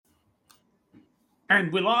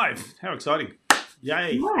And we're live. How exciting.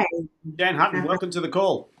 Yay. Hi. Dan Hutton, Uh, welcome to the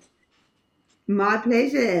call. My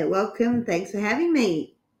pleasure. Welcome. Thanks for having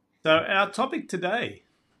me. So, our topic today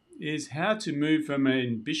is how to move from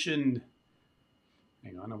ambition.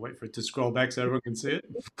 Hang on, I'll wait for it to scroll back so everyone can see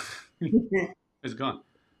it. It's gone.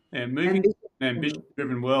 And moving Ambition. from an ambition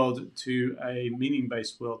driven world to a meaning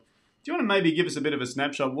based world. Do you want to maybe give us a bit of a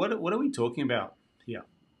snapshot? What are we talking about here?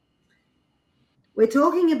 We're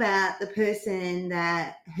talking about the person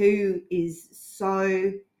who is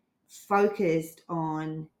so focused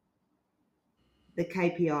on the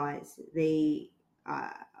KPIs, uh,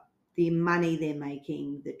 the money they're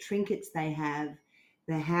making, the trinkets they have,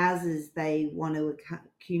 the houses they want to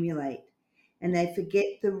accumulate, and they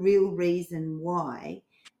forget the real reason why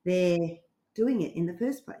they're doing it in the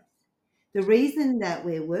first place. The reason that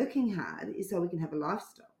we're working hard is so we can have a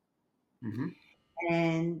lifestyle. Mm-hmm.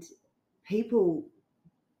 And people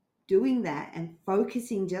doing that and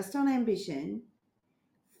focusing just on ambition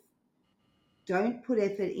don't put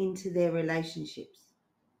effort into their relationships,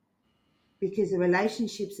 because the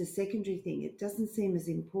relationship's a secondary thing. It doesn't seem as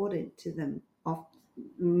important to them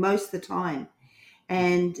most of the time.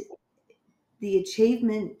 And the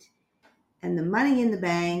achievement and the money in the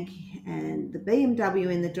bank and the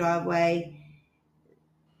BMW in the driveway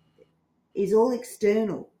is all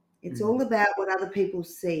external. It's all about what other people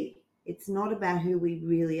see. It's not about who we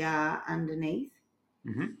really are underneath.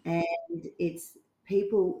 Mm-hmm. And it's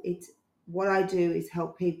what I do is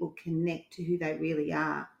help people connect to who they really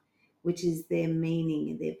are, which is their meaning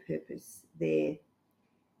and their purpose, their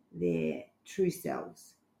true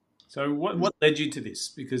selves. So what led you to this?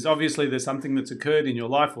 Because obviously there's something that's occurred in your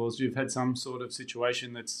life, or you've had some sort of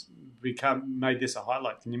situation that's made this a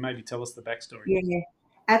highlight. Can you maybe tell us the backstory? Yeah,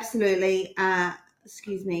 absolutely.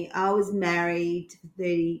 Excuse me. I was married for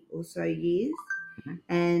 30 or so years, Mm-hmm.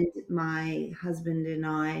 and my husband and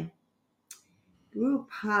I grew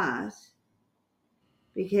apart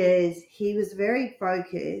because he was very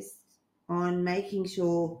focused on making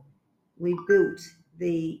sure we built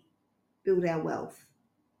our wealth.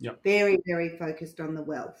 Yep. Very, very focused on the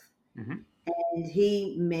wealth. Mm-hmm. And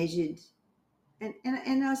he measured,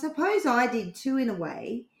 and I suppose I did too, in a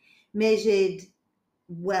way, measured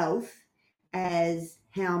wealth as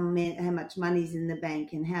how much money's in the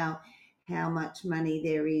bank and how much money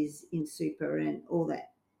there is in super and all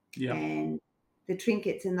that. Yep. And the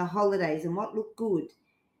trinkets and the holidays and what looked good.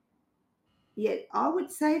 Yet I would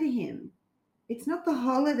say to him, it's not the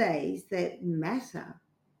holidays that matter.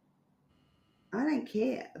 I don't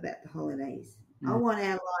care about the holidays. I want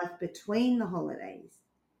our life between the holidays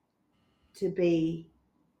to be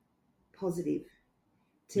positive,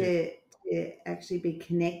 to actually be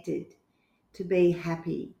connected, to be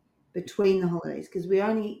happy between the holidays, because we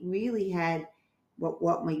only really had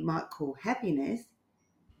what we might call happiness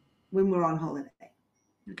when we're on holiday.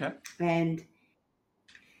 Okay. And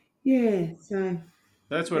yeah, so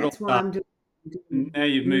That's where it all that's why starts. I'm doing. Now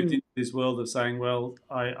you've moved Mm, into this world of saying, well,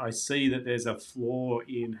 I see that there's a flaw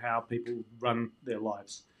in how people run their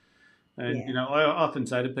lives. And, yeah. I often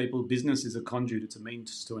say to people, business is a conduit, it's a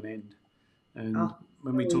means to an end. And Oh,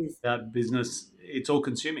 when we it talk is. about business, it's all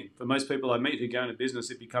consuming. For most people I meet who go into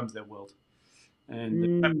business, it becomes their world. And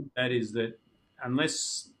the fact of Mm, that is that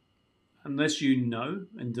unless you know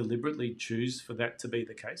and deliberately choose for that to be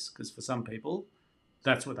the case, because for some people,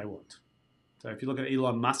 that's what they want. So if you look at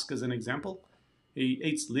Elon Musk as an example, he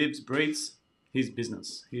eats, lives, breathes his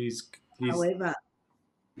business. He's however,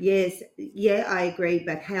 yes, yeah, I agree.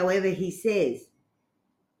 But however, he says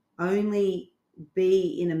only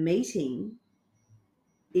be in a meeting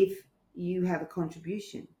if you have a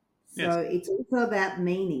contribution. yes, So it's also about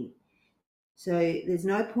meaning. So there's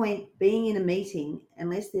no point being in a meeting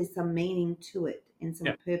unless there's some meaning to it and some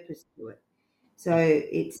yeah, purpose to it. So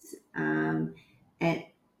it's and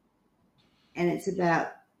it's about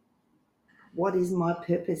what is my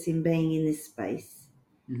purpose in being in this space,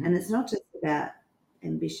 mm-hmm. and it's not just about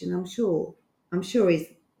ambition. I'm sure is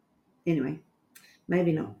anyway.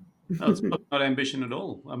 Maybe not. No, it's not ambition at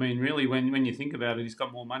all. I mean, really, when you think about it, he's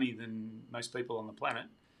got more money than most people on the planet.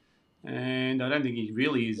 And I don't think he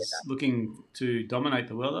really is looking to dominate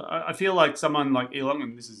the world. I feel like someone like Elon,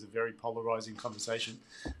 and this is a very polarizing conversation,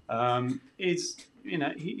 is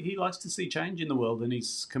he likes to see change in the world, and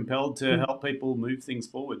he's compelled to help people move things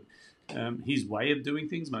forward. His way of doing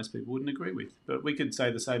things, most people wouldn't agree with, but we could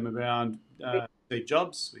say the same around Steve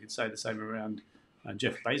Jobs. We could say the same around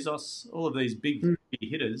Jeff Bezos. All of these big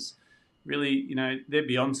hitters, really, they're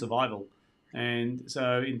beyond survival. And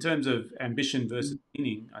so, in terms of ambition versus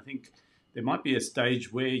meaning, I think there might be a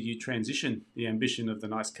stage where you transition the ambition of the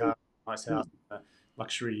nice car, nice house,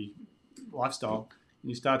 luxury lifestyle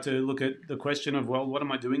You start to look at the question of, well, what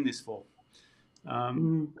am I doing this for?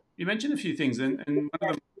 Mm. You mentioned a few things, and one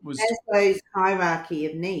of them was, As those hierarchy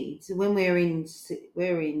of needs, when we're in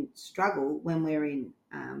struggle, when we're in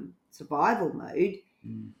survival mode,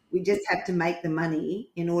 mm, we just have to make the money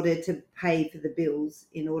in order to pay for the bills,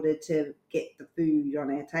 in order to get the food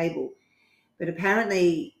on our table. But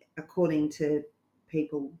apparently, according to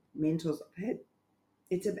people, mentors I've had,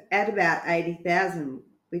 it's at about 80,000,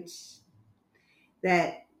 which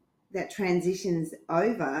that that transitions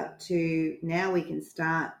over to now we can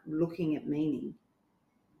start looking at meaning.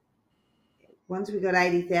 Once we've got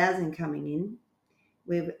 80,000 coming in,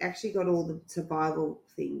 we've actually got all the survival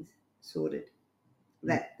things sorted.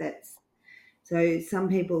 mm. That's so some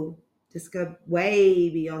people just go way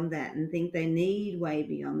beyond that and think they need way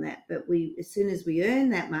beyond that. But we, as soon as we earn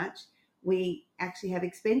that much, we actually have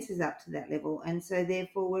expenses up to that level, and so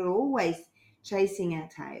therefore we're always chasing our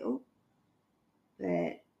tail.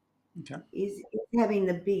 But Okay. is having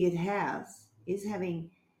the bigger house, is having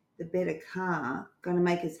the better car going to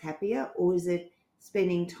make us happier, or is it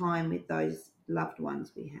spending time with those loved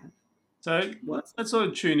ones we have? So What's let's sort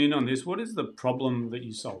of tune in on this. What is the problem that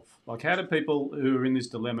you solve? Like, how do people who are in this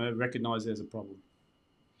dilemma recognize there's a problem?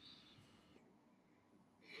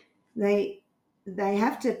 they they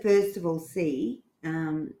have to first of all see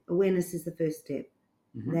awareness is the first step.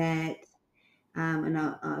 Hmm. That and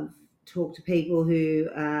I've talked to people who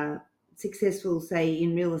are successful, say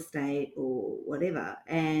in real estate or whatever,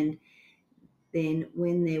 and then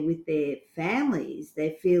when they're with their families,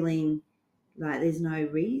 they're feeling like there's no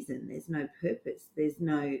reason, there's no purpose, there's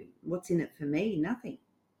no what's in it for me, nothing.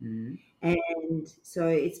 Mm. And so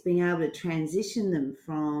it's being able to transition them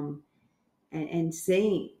from and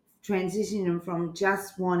seeing transition them from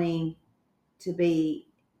just wanting to be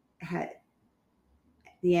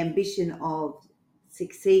the ambition of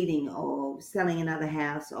succeeding, of selling another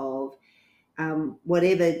house, of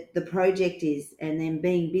whatever the project is, and then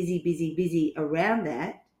being busy, busy, busy around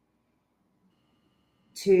that,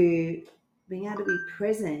 to being able to be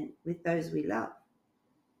present with those we love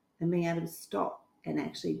and being able to stop and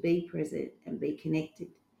actually be present and be connected.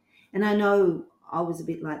 And I know I was a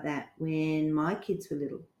bit like that when my kids were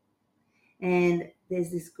little. And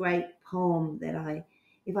there's this great poem that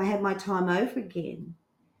if I had my time over again,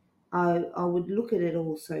 I would look at it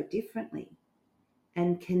all so differently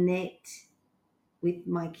and connect with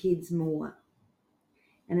my kids more.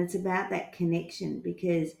 And it's about that connection,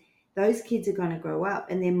 because those kids are going to grow up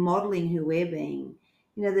and they're modeling who we're being.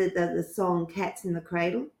 You know, the song Cats in the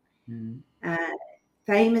Cradle, Mm. uh,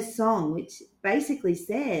 famous song, which basically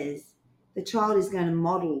says the child is going to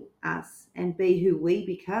model us and be who we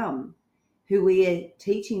become, who we are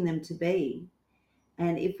teaching them to be.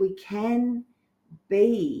 And if we can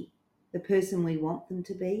be the person we want them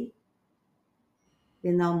to be,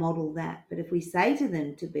 then they'll model that. But if we say to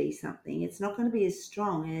them to be something, it's not going to be as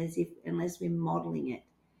strong as if unless we're modeling it.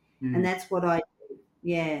 And Mm. that's what I do.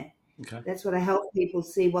 Yeah. Okay. That's what I help people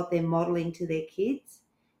see, what they're modeling to their kids.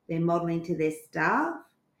 They're modeling to their staff.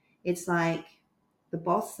 It's like the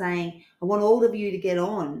boss saying, I want all of you to get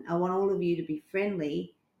on. I want all of you to be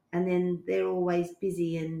friendly. And then they're always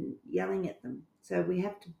busy and yelling at them. So we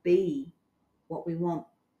have to be what we want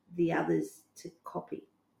the others to copy.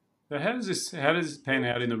 So how does this pan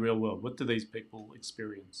out in the real world? What do these people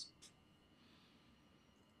experience?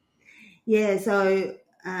 Yeah, so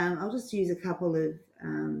I'll just use a couple of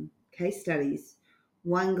case studies.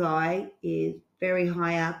 One guy is very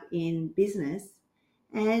high up in business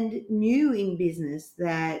and knew in business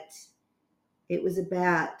that it was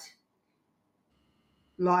about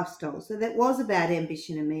lifestyle. So that was about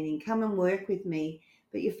ambition and meaning. Come and work with me,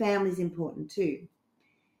 but your family's important too.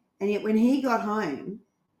 And yet when he got home,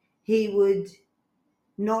 he would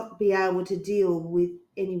not be able to deal with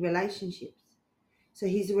any relationships. So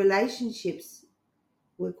his relationships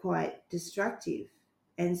were quite destructive.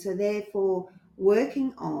 And so, therefore,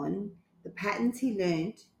 working on the patterns he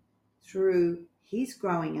learned through his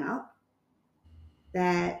growing up,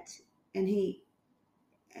 that, and he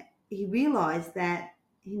realized that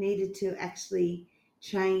he needed to actually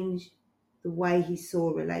change the way he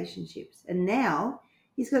saw relationships. And now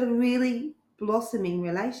he's got a really blossoming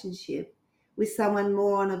relationship with someone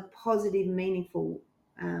more on a positive, meaningful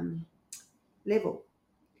level.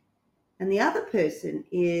 And the other person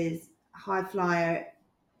is high flyer,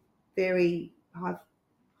 very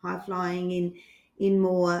high flying in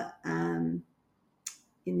more in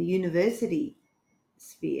the university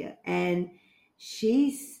sphere, and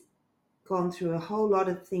she's gone through a whole lot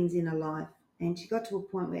of things in her life, and she got to a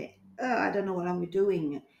point where, oh, I don't know what I'm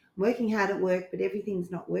doing. I'm working hard at work, but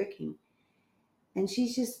everything's not working, and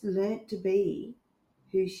she's just learnt to be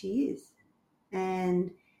who she is.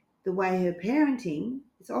 And the way her parenting,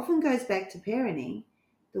 it often goes back to parenting,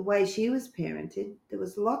 the way she was parented, there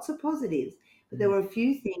was lots of positives, but there were a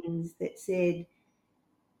few things that said,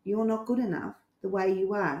 you're not good enough the way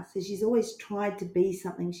you are. So she's always tried to be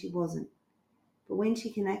something she wasn't. But when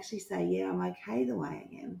she can actually say, yeah, I'm okay the way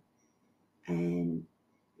I am, and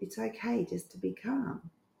it's okay just to be calm,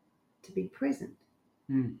 to be present,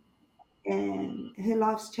 Mm. and her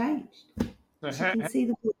life's changed. So She can see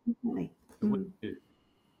the world differently. what do you do?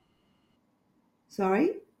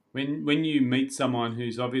 Sorry? When you meet someone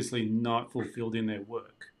who's obviously not fulfilled in their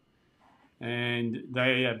work and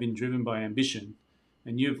they have been driven by ambition,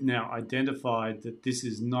 and you've now identified that this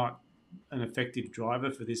is not an effective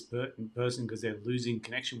driver for this person because they're losing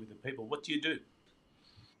connection with the people, what do you do?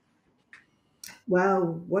 Well,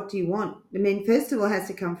 what do you want? I mean, first of all, it has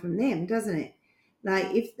to come from them, doesn't it? Like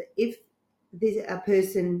if a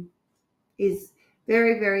person is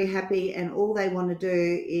very, very happy and all they want to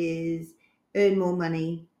do is earn more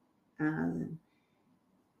money, um,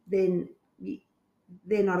 then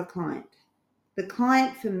they're not a client. The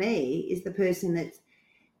client for me is the person that's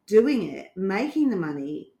doing it, making the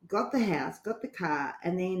money, got the house, got the car,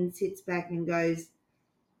 and then sits back and goes,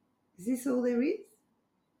 is this all there is?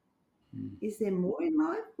 Mm. Is there more in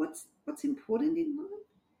life? What's important in life?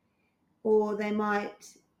 Or they might,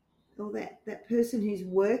 or that person who's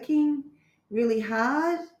working really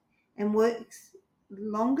hard and works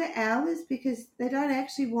longer hours because they don't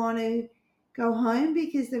actually want to go home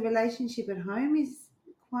because the relationship at home is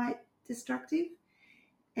quite destructive.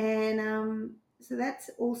 And so that's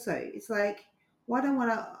also, it's like, why don't I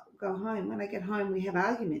want to go home? When I get home, we have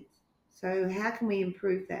arguments. So how can we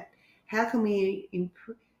improve that? How can we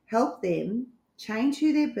help them change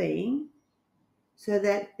who they're being so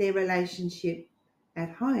that their relationship at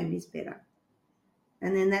home is better?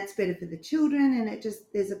 And then that's better for the children, and it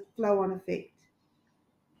just, there's a flow on effect.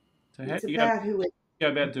 So how It's do you about who it. go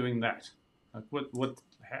about doing that? Like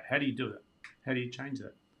how do you do it? How do you change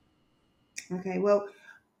that? Okay, well,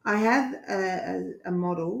 I have a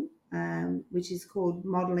model which is called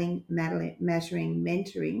modeling, mattering,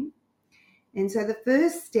 mentoring. And so the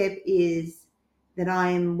first step is that I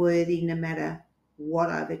am worthy no matter what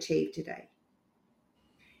I've achieved today.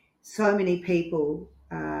 So many people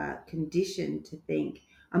are conditioned to think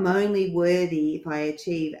I'm only worthy if I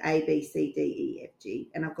achieve A, B, C, D, E, F, G,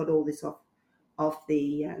 and I've got all this off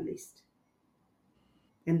the list.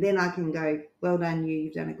 And then I can go, well done,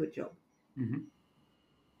 you've done a good job. Mm-hmm.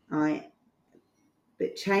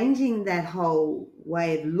 But changing that whole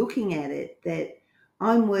way of looking at it, that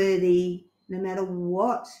I'm worthy no matter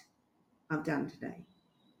what I've done today.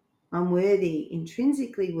 I'm worthy,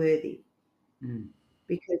 intrinsically worthy Mm.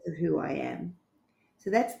 because of who I am. So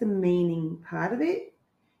that's the meaning part of it.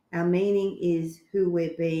 Our meaning is who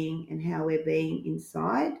we're being and how we're being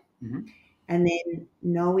inside. Mm-hmm. And then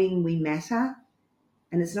knowing we matter.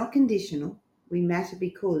 And it's not conditional. We matter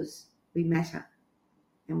because we matter.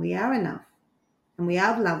 And we are enough. And we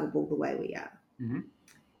are lovable the way we are. Mm-hmm.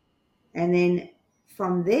 And then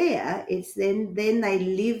from there, it's then they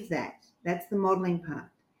live that. That's the modeling part.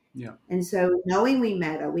 Yeah. And so knowing we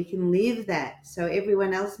matter, we can live that. So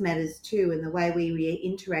everyone else matters too. And the way we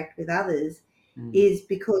interact with others is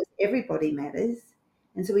because everybody matters.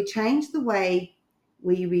 And so we change the way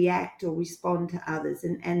we react or respond to others.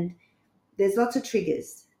 And there's lots of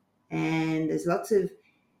triggers and there's lots of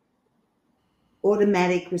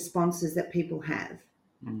automatic responses that people have.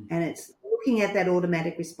 Mm. And it's looking at that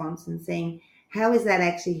automatic response and seeing how is that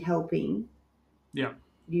actually helping Yeah.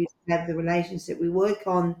 you have the relationship. We work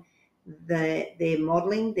on their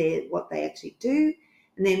modeling, what they actually do,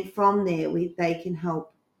 and then from there they can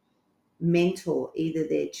help mentor either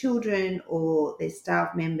their children or their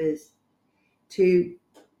staff members to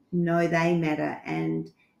know they matter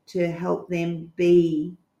and to help them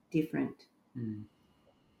be different. Mm.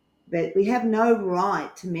 But we have no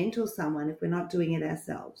right to mentor someone if we're not doing it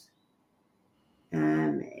ourselves.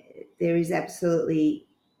 There is absolutely,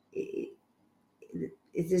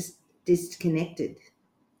 it's just disconnected.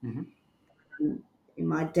 Mm-hmm.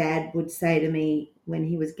 My dad would say to me when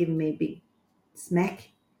he was giving me a big smack,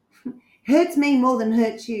 hurts me more than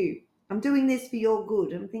hurts you. I'm doing this for your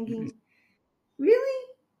good. I'm thinking, really?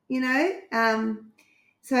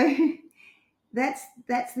 So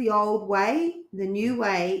that's the old way. The new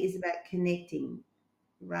way is about connecting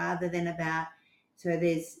rather than about, so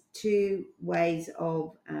there's two ways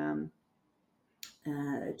of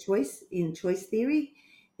choice in choice theory.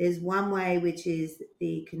 There's one way which is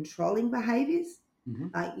the controlling behaviors.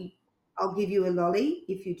 Mm-hmm. I'll give you a lolly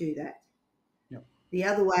if you do that. Yep. The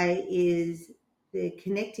other way is the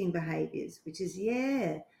connecting behaviors, which is,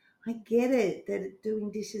 yeah, I get it that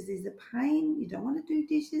doing dishes is a pain. You don't want to do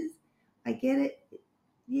dishes. I get it.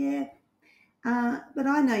 Yeah. But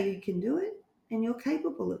I know you can do it and you're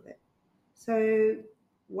capable of it. So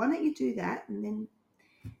why don't you do that and then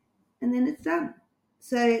it's done.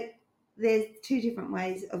 So there's two different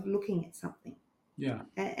ways of looking at something Yeah.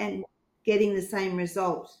 and getting the same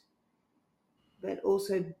result, but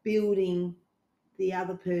also building the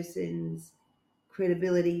other person's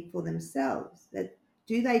credibility for themselves. That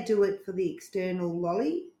do they do it for the external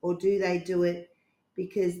lolly, or do they do it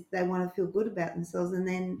because they want to feel good about themselves and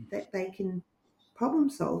then that they can problem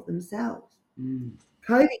solve themselves? Mm.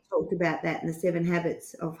 Cody talked about that in the 7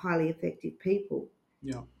 Habits of Highly Effective People.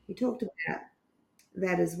 Yeah. He talked about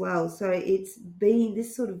that as well. So it's being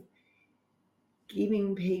this sort of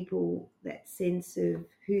giving people that sense of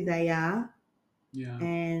who they are Yeah.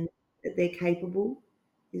 and that they're capable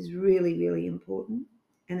is really, really important.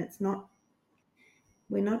 And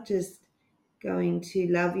we're not just going to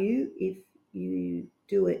love you if you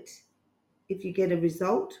do it. If you get a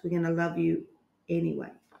result, we're going to love you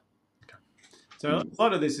anyway. Okay. So a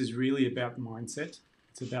lot of this is really about mindset.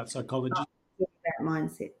 It's about psychology. That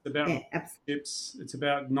mindset. It's about Yeah, absolutely. relationships. It's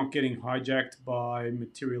about not getting hijacked by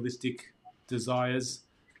materialistic desires.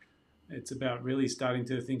 It's about really starting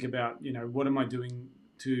to think about, what am I doing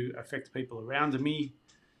to affect people around me?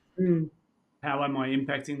 Mm, How am I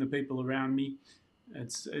impacting the people around me?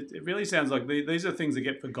 It really sounds like these are things that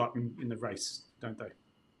get forgotten in the race, don't they?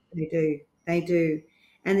 they do. They do.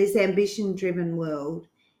 And this ambition driven world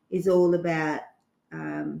is all about.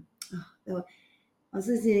 Um, oh, I was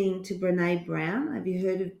listening to Brene Brown. Have you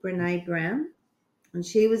heard of Brene Brown? And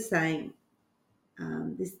she was saying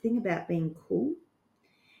this thing about being cool.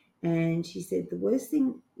 And she said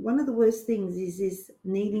one of the worst things is this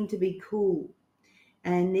needing to be cool.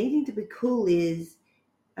 And needing to be cool is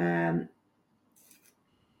um,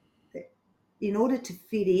 in order to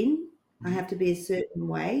fit in, I Mm-hmm. have to be a certain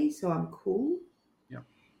way, so I'm cool. Yeah.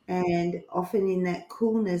 And often in that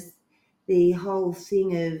coolness, the whole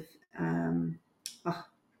thing of, oh,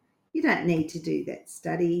 you don't need to do that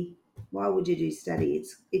study. Why would you do study?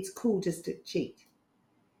 It's cool just to cheat.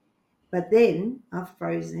 But then I've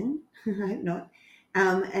frozen. I hope not.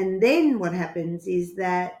 And then what happens is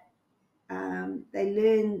that they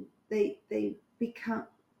learn, they become,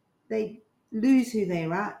 they lose who they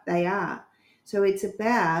are. They are. So it's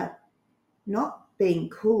about not being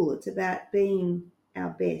cool. It's about being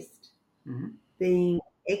our best, Mm-hmm. being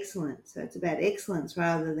excellent. So it's about excellence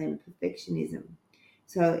rather than perfectionism.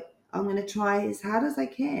 So I'm going to try as hard as I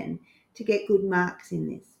can to get good marks in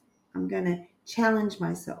this. I'm going to challenge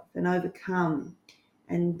myself and overcome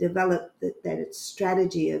and develop that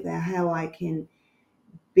strategy of how I can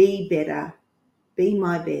be better, be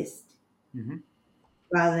my best, Mm-hmm.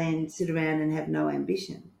 rather than sit around and have no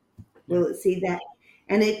ambition. Yeah. Well, see that,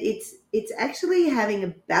 and it's actually having a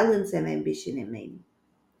balance of ambition and meaning.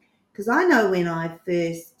 Because I know when I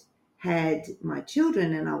first had my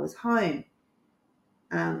children and I was home,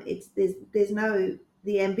 it's there's no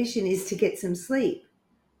the ambition is to get some sleep,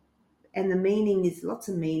 and the meaning is lots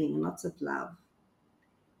of meaning, lots of love.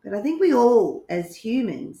 But I think we all, as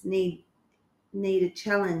humans, need a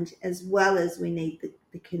challenge as well as we need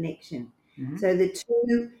the connection. Mm-hmm. So the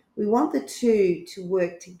two, we want the two to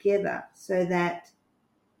work together so that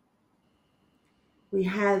we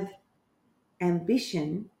have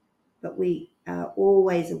ambition, but we are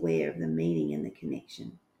always aware of the meaning and the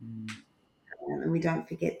connection. Mm-hmm. And we don't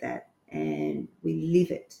forget that and we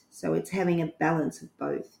live it. So it's having a balance of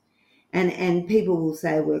both. And people will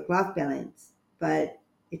say work life balance, but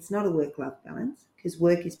it's not a work life balance because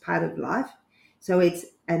work is part of life. So it's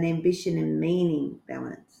an ambition and meaning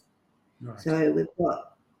balance. Right. So we've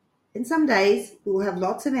got, and some days we'll have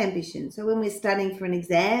lots of ambition. So when we're studying for an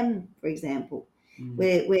exam, for example, Mm.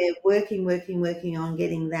 we're working on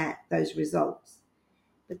getting those results.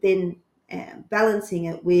 But then balancing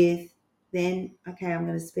it with then, okay, I'm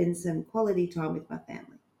going to spend some quality time with my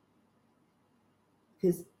family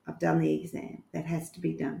because I've done the exam. That has to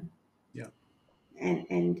be done. Yeah.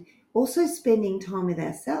 And also spending time with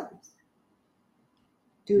ourselves,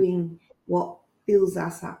 doing what fills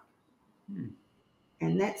us up. Mm.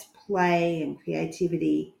 And that's play and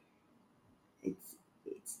creativity.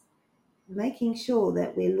 It's making sure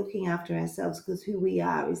that we're looking after ourselves because who we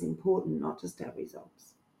are is important, not just our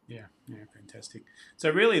results. Yeah. Yeah. Fantastic. So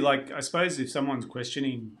really, like, I suppose if someone's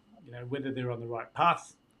questioning, whether they're on the right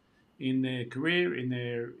path in their career, in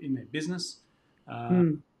their business, uh,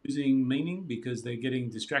 Mm, losing meaning because they're getting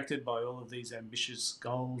distracted by all of these ambitious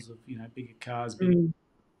goals of bigger cars, bigger, mm,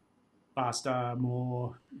 faster,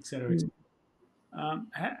 more, etc. mm.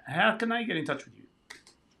 How can they get in touch with you?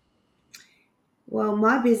 Well,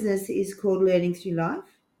 my business is called Learning Through Life,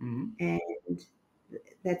 Mm-hmm. and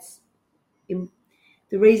that's im-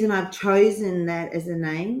 the reason I've chosen that as a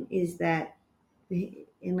name is that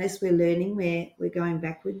unless we're learning, we're going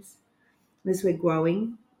backwards. Unless we're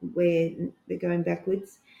growing, we're going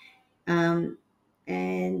backwards. Um,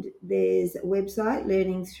 and there's a website,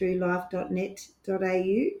 learningthroughlife.net.au.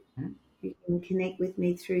 Mm-hmm. You can connect with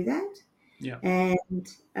me through that. Yeah. And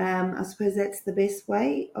I suppose that's the best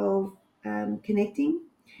way of connecting. And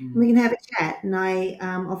Mm-hmm. we can have a chat, and I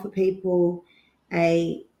offer people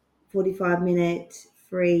a 45-minute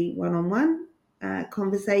free one-on-one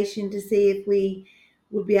conversation to see if we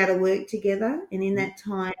would be able to work together. And in that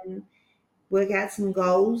time, work out some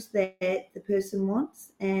goals that the person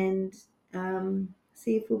wants and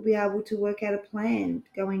see if we'll be able to work out a plan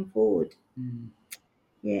going forward. Mm-hmm.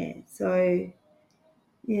 Yeah. So,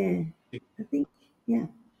 yeah, I think, yeah.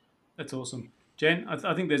 That's awesome. Jen,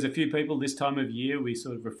 I think there's a few people this time of year we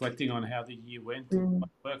sort of reflecting on how the year went and Mm, what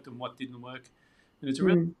worked and what didn't work. And it's a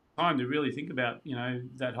real mm. time to really think about,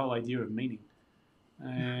 that whole idea of meaning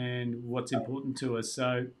and what's important to us.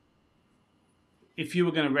 So if you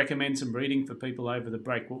were going to recommend some reading for people over the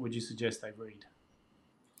break, what would you suggest they read?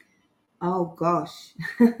 Oh, gosh.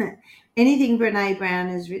 Anything Brene Brown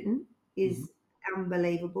has written Mm-hmm. is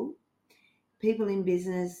unbelievable. People in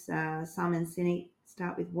business, Simon Sinek,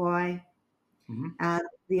 Start With Why. Mm-hmm. Uh,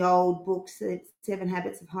 the old books, Seven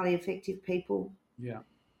Habits of Highly Effective People. Yeah.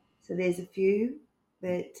 So there's a few,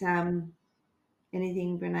 but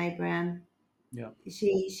anything Brene Brown. Yeah.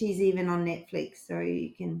 She's even on Netflix, so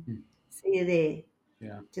you can see her there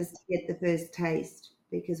Yeah. just to get the first taste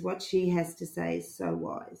because what she has to say is so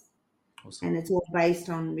wise, Awesome. and it's all based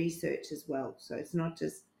on research as well. So it's not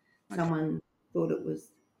just Okay. someone thought it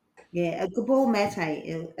was. Yeah, a Gabor Mate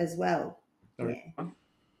as well. Sorry. Yeah,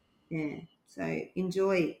 yeah. So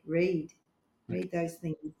enjoy, Okay. read those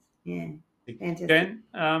things. Yeah, fantastic. Jen,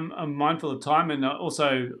 I'm mindful of time, and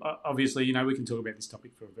also, obviously, we can talk about this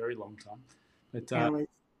topic for a very long time. But Hours.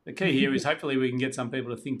 the key here is hopefully we can get some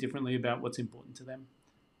people to think differently about what's important to them,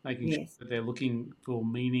 making sure Yes. that they're looking for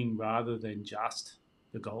meaning rather than just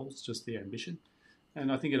the goals, just the ambition. And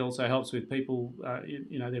I think it also helps with people,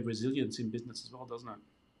 their resilience in business as well, doesn't it?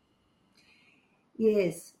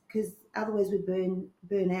 Yes, because otherwise we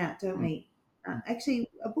burn out, don't Mm. we? Actually,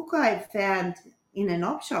 a book I found in an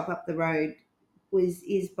op shop up the road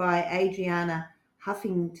is by Adriana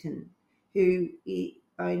Huffington, who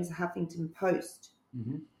owns the Huffington Post.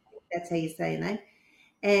 Mm-hmm. That's how you say her name.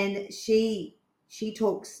 And she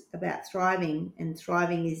talks about thriving, and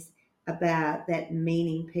thriving is about that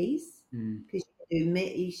meaning piece. Mm. Because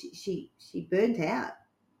she burnt out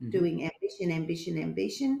Mm-hmm. doing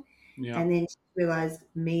ambition, Yeah. and then she realized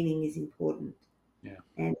meaning is important Yeah.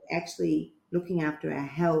 and actually looking after our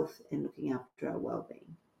health and looking after our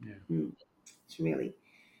well-being. Yeah. It's really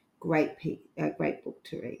a great book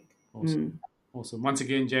to read. Awesome. Awesome. Once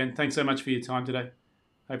again, Jen, thanks so much for your time today.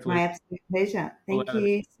 My Hopefully, absolute pleasure. all Thank out of it.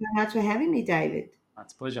 you so much for having me, David.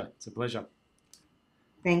 It's a pleasure. It's a pleasure.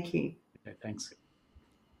 Thank you. Okay, thanks.